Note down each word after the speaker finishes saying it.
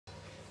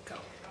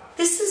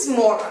This is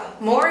Maura.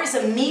 Maura is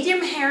a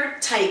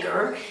medium-haired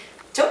tiger.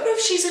 Don't know if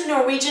she's a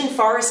Norwegian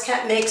forest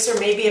cat mix or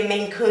maybe a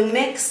Maine Coon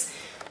mix.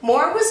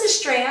 Maura was a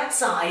stray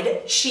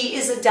outside. She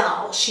is a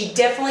doll. She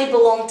definitely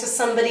belonged to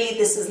somebody.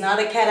 This is not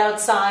a cat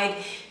outside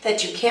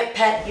that you can't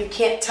pet, you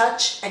can't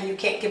touch, and you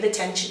can't give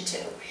attention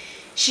to.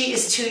 She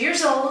is 2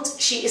 years old.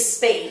 She is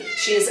spayed.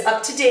 She is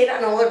up to date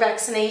on all her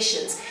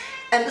vaccinations.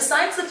 And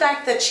besides the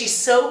fact that she's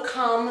so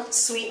calm,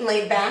 sweet, and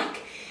laid back,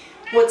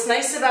 what's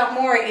nice about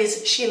Maura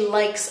is she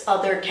likes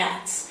other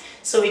cats.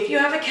 So if you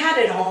have a cat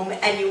at home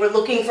and you were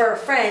looking for a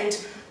friend,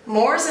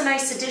 Maura's a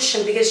nice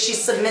addition because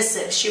she's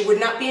submissive. She would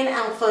not be an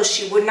alpha.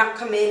 She would not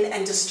come in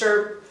and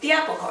disturb the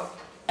apple cart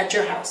at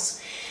your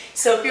house.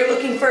 So if you're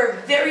looking for a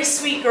very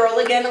sweet girl,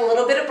 again, a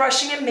little bit of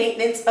brushing and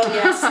maintenance. Oh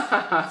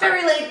yes,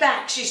 very laid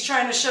back. She's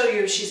trying to show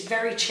you she's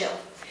very chill.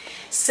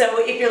 So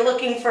if you're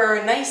looking for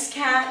a nice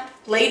cat,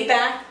 laid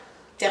back,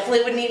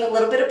 definitely would need a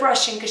little bit of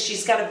brushing because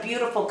she's got a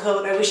beautiful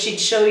coat. I wish she'd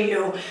show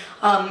you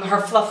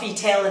her fluffy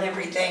tail and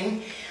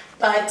everything.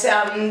 But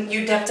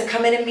you'd have to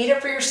come in and meet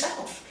her for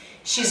yourself.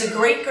 She's a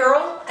great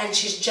girl and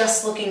she's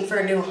just looking for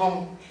a new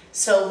home.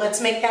 So let's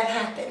make that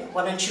happen.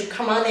 Why don't you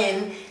come on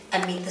in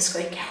and meet this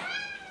great cat?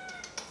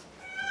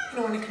 You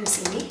don't want to come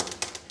see me?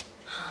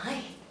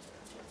 Hi.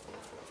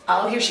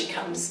 Oh, here she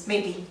comes.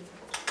 Maybe.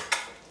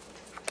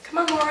 Come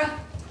on, Maura.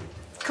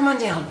 Come on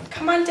down.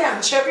 Come on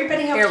down. Show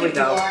everybody how cute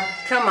you are.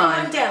 Come on.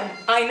 Come on down.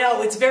 I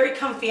know. It's very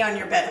comfy on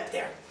your bed up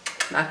there.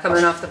 Not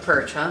coming off the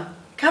perch, huh?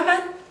 Come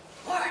on.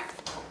 Maura.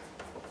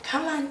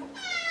 Come on.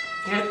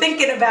 You're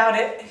thinking about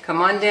it.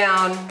 Come on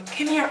down.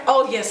 Come here.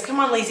 Oh, yes. Come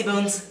on, lazy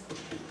bones.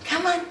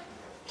 Come on.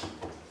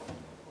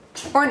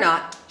 Or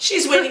not.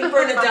 She's waiting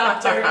for an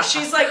adopter.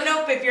 She's like,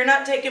 nope, if you're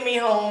not taking me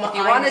home, if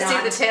you want to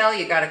see the tail,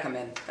 you got to come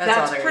in.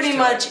 That's pretty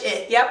much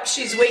it. Yep,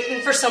 she's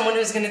waiting for someone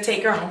who's going to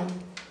take her home.